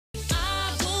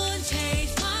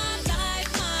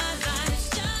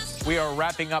We are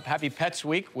wrapping up Happy Pets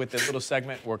Week with a little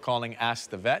segment we're calling Ask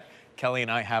the Vet. Kelly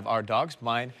and I have our dogs,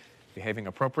 mine behaving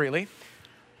appropriately.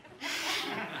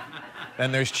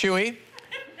 Then there's Chewy.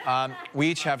 We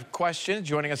each have questions.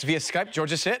 Joining us via Skype,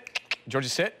 Georgia, sit. Georgia,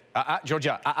 sit.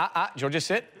 Georgia, Georgia,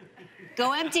 sit.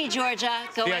 Go empty, Georgia.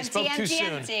 Go See, empty, I spoke too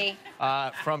soon. empty.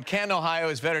 From Canton, Ohio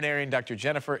is veterinarian Dr.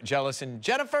 Jennifer Jellison.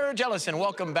 Jennifer Jellison,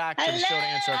 welcome back to the show to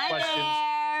answer our questions.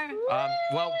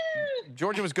 Well,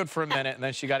 Georgia was good for a minute, and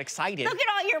then she got excited. Look at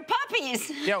all your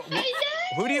puppies. Yeah,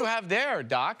 who do you have there,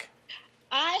 Doc?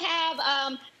 I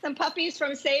have some puppies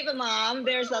from Save a Mom.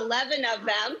 There's 11 of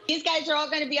them. These guys are all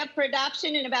going to be up for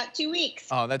adoption in about 2 weeks.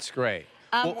 Oh, that's great.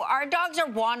 Well, our dogs are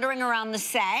wandering around the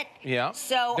set. Yeah.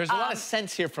 So there's a lot of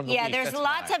scents here from the Yeah, week. there's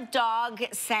lots of dog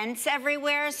scents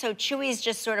everywhere. So Chewy's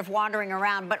just sort of wandering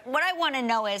around. But what I want to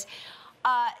know is,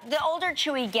 the older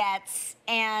Chewy gets,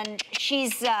 and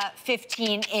she's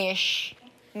 15-ish,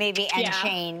 maybe, and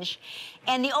change.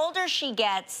 And the older she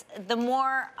gets, the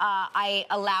more I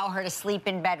allow her to sleep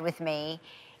in bed with me.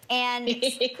 And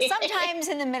sometimes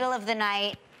in the middle of the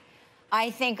night, I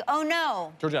think, oh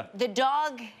no, Georgia, the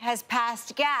dog has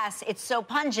passed gas. It's so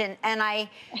pungent, and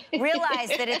I realize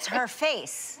that it's her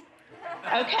face.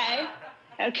 Okay.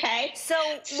 Okay. So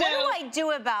what do I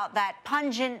do about that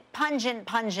pungent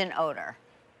odor?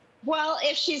 Well,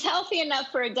 if she's healthy enough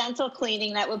for a dental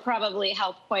cleaning, that would probably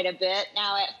help quite a bit.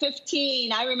 Now, at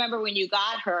 15, I remember when you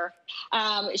got her,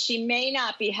 she may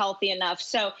not be healthy enough.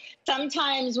 So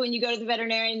sometimes when you go to the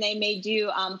veterinarian, they may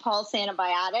do pulse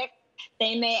antibiotic.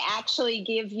 They may actually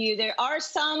give you, there are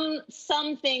some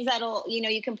things that'll,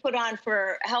 you can put on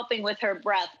for helping with her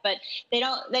breath, but they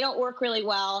don't work really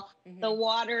well. The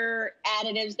water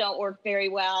additives don't work very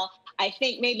well. I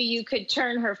think maybe you could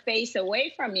turn her face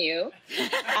away from you.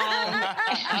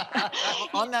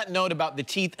 On that note about the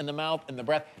teeth and the mouth and the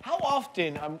breath, how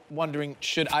often, I'm wondering,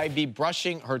 should I be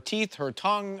brushing her teeth, her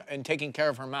tongue, and taking care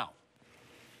of her mouth?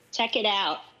 Check it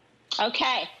out.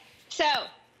 Okay, so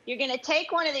you're going to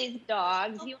take one of these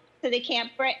dogs so they can't,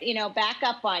 back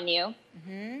up on you.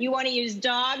 You want to use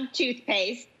dog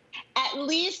toothpaste at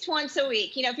least once a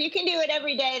week. If you can do it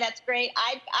every day, that's great.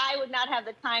 I would not have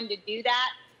the time to do that.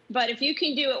 But if you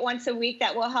can do it once a week,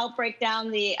 that will help break down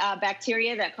the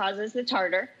bacteria that causes the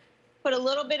tartar. Put a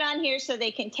little bit on here so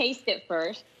they can taste it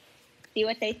first. See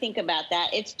what they think about that.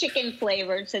 It's chicken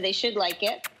flavored, so they should like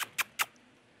it.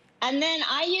 And then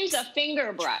I use a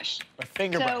finger brush. A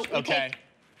finger brush, okay.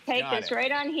 Take this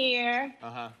right on here.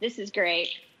 This is great.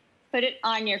 Put it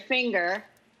on your finger.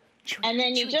 And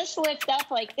then you just lift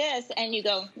up like this, and you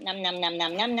go num num num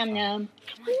num num num num num num.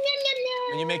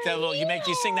 And you make that little,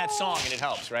 you sing that song, and it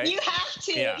helps, right? You have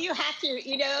to. Yeah. You have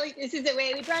to. This is the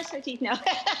way we brush our teeth now.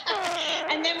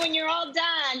 And then when you're all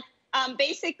done,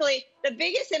 basically the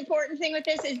biggest important thing with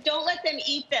this is don't let them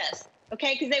eat this,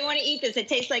 okay? Because they want to eat this. It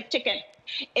tastes like chicken.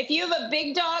 If you have a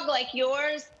big dog like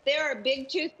yours, there are big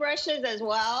toothbrushes as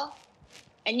well,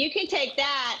 and you can take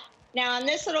that. Now, on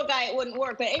this little guy, it wouldn't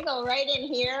work, but it'll go right in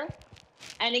here.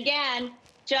 And again,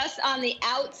 just on the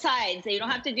outside, so you don't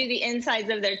have to do the insides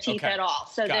of their teeth at all.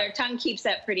 So their tongue keeps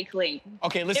that pretty clean.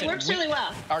 Okay, listen. It works really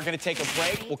well. We are going to take a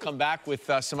break. We'll come back with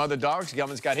some other dogs.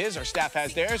 Gelman's got his. Our staff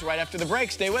has theirs right after the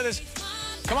break. Stay with us.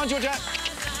 Come on, Georgia.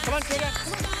 Come on, Georgia.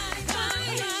 Come on.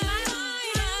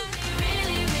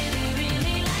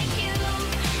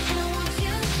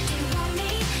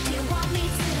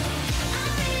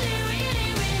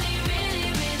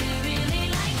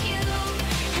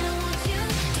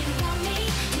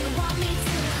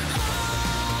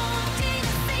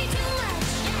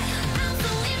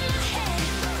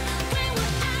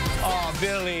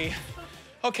 Billy.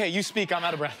 Okay, you speak. I'm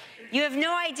out of breath. You have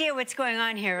no idea what's going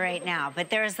on here right now,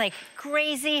 but there's like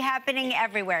crazy happening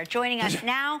everywhere. Joining us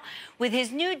now with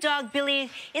his new dog, Billy,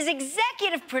 is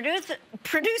executive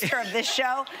producer of this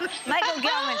show, Michael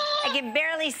Gelman. I can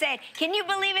barely say it. Can you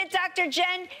believe it, Dr.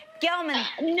 Jen? Gelman.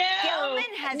 No.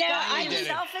 Gelman has gotten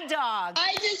himself a dog.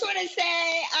 I just want to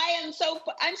say I'm so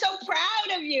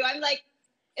proud of you. I'm like,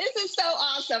 this is so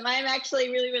awesome. I'm actually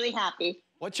really, really happy.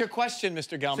 What's your question,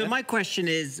 Mr. Gelman? So my question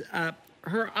is,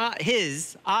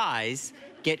 his eyes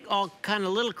get all kind of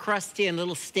a little crusty and a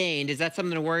little stained. Is that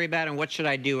something to worry about? And what should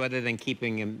I do other than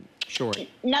keeping him short?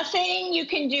 Nothing you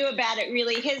can do about it,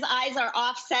 really. His eyes are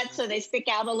offset, so they stick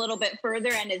out a little bit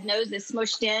further, and his nose is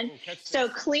smushed in. So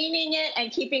cleaning it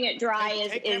and keeping it dry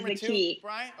is the key.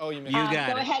 Brian? Oh, you got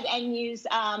it. Go ahead and use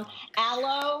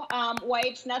aloe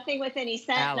wipes, nothing with any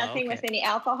scent, nothing with any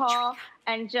alcohol,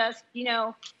 and just,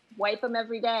 wipe them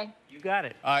every day. You got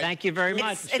it. Thank you very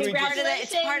much. It's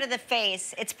part of the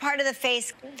face. It's part of the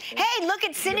face. Hey, look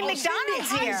at Cindy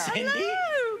McDonald's here. Cindy.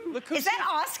 Hello. Look who's Is that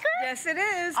Oscar? Yes, it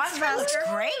is. Oscar looks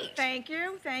great. Thank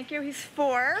you. Thank you. He's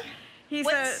 4. He's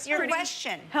What's a your pretty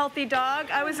question? healthy dog.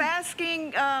 I was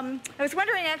asking, I was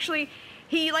wondering actually,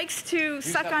 he likes to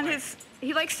suck on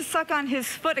his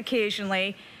foot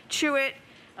occasionally, chew it,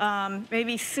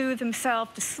 maybe soothe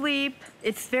himself to sleep.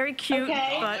 It's very cute,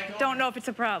 but don't know if it's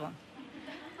a problem.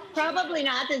 Probably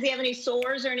not. Does he have any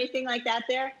sores or anything like that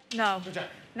there? No,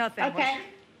 nothing. Okay.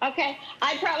 Okay.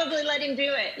 I'd probably let him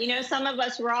do it. You know, some of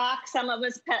us rock, some of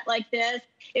us pet like this.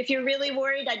 If you're really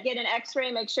worried, I'd get an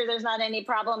x-ray, make sure there's not any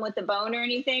problem with the bone or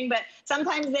anything. But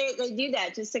sometimes they do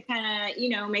that just to kind of, you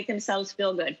know, make themselves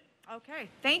feel good. Okay.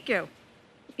 Thank you.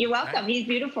 You're welcome. He's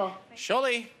beautiful.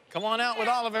 Shirley, come on out with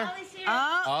Oliver. Ollie's here.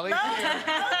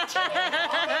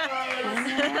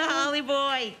 Ollie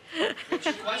boy. What's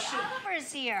your question?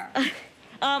 Oliver's here.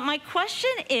 My question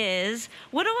is,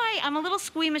 I'm a little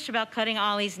squeamish about cutting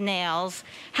Ollie's nails.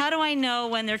 How do I know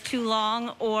when they're too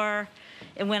long or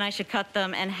when I should cut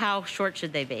them, and how short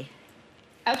should they be?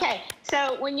 Okay,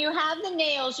 so when you have the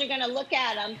nails, you're going to look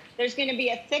at them. There's going to be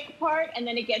a thick part, and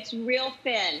then it gets real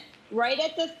thin. Right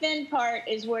at the thin part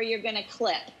is where you're going to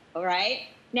clip, all right?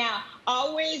 Now,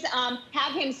 always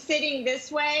have him sitting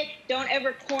this way. Don't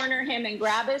ever corner him and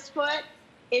grab his foot.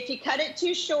 If you cut it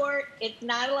too short, it's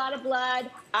not a lot of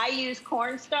blood. I use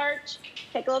cornstarch.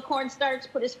 Take a little cornstarch,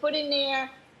 put his foot in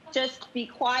there. Just be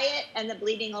quiet, and the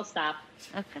bleeding will stop.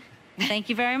 Okay. Thank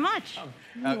you very much.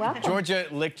 Georgia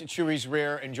licked Chewy's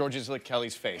rear, and Georgia's licked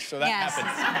Kelly's face. So that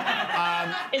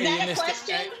happens. Is that a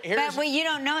question? But what you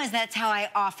don't know is that's how I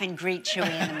often greet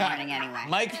Chewy in the morning anyway.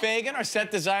 Mike Fagan, our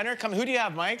set designer. Come, who do you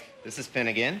have, Mike? This is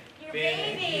Finnegan. Your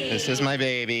baby. This is my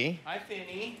baby. Hi,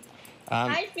 Finny.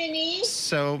 Hi, Finny.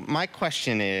 So my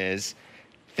question is,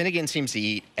 Finnegan seems to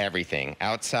eat everything.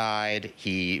 Outside,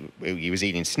 he was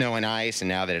eating snow and ice, and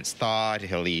now that it's thawed,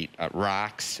 he'll eat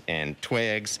rocks and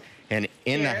twigs. And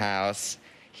in the house,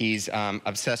 he's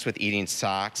obsessed with eating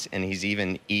socks, and he's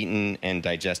even eaten and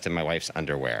digested my wife's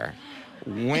underwear.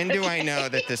 When do I know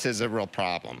that this is a real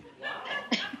problem?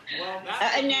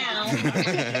 Now.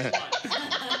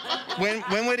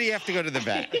 When would he have to go to the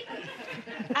vet?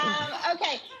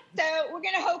 Okay, so we're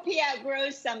going to hope he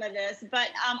outgrows some of this, but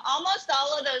almost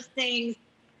all of those things,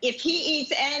 if he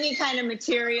eats any kind of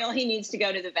material, he needs to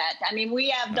go to the vet. I mean, we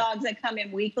have dogs that come in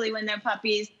weekly when they're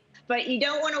puppies, but you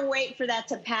don't want to wait for that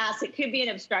to pass. It could be an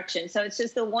obstruction. So it's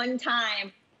just the one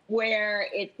time where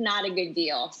it's not a good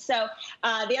deal. So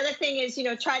the other thing is, you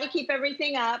know, try to keep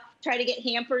everything up. Try to get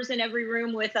hampers in every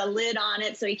room with a lid on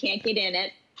it so he can't get in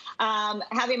it.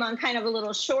 Have him on kind of a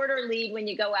little shorter lead when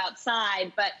you go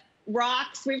outside. But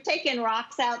rocks, we've taken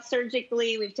rocks out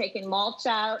surgically. We've taken mulch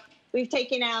out. We've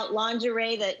taken out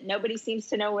lingerie that nobody seems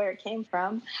to know where it came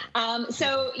from.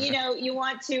 So, you know, you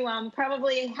want to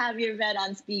probably have your vet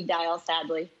on speed dial,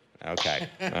 sadly. Okay.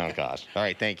 Oh, gosh. All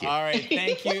right, thank you. All right,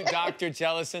 thank you, Dr.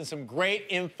 Jellison. Some great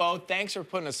info. Thanks for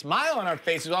putting a smile on our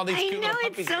faces with all these cute little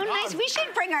puppies. I know, it's so nice. We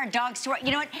should bring our dogs to work.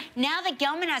 You know what? Now that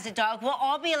Gelman has a dog, we'll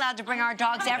all be allowed to bring our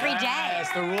dogs every day.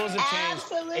 Yes, the rules have changed.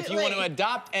 Absolutely. If you want to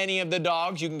adopt any of the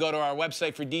dogs, you can go to our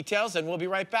website for details, and we'll be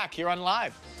right back here on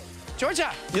Live.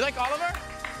 Georgia, you like Oliver?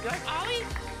 You like Ollie?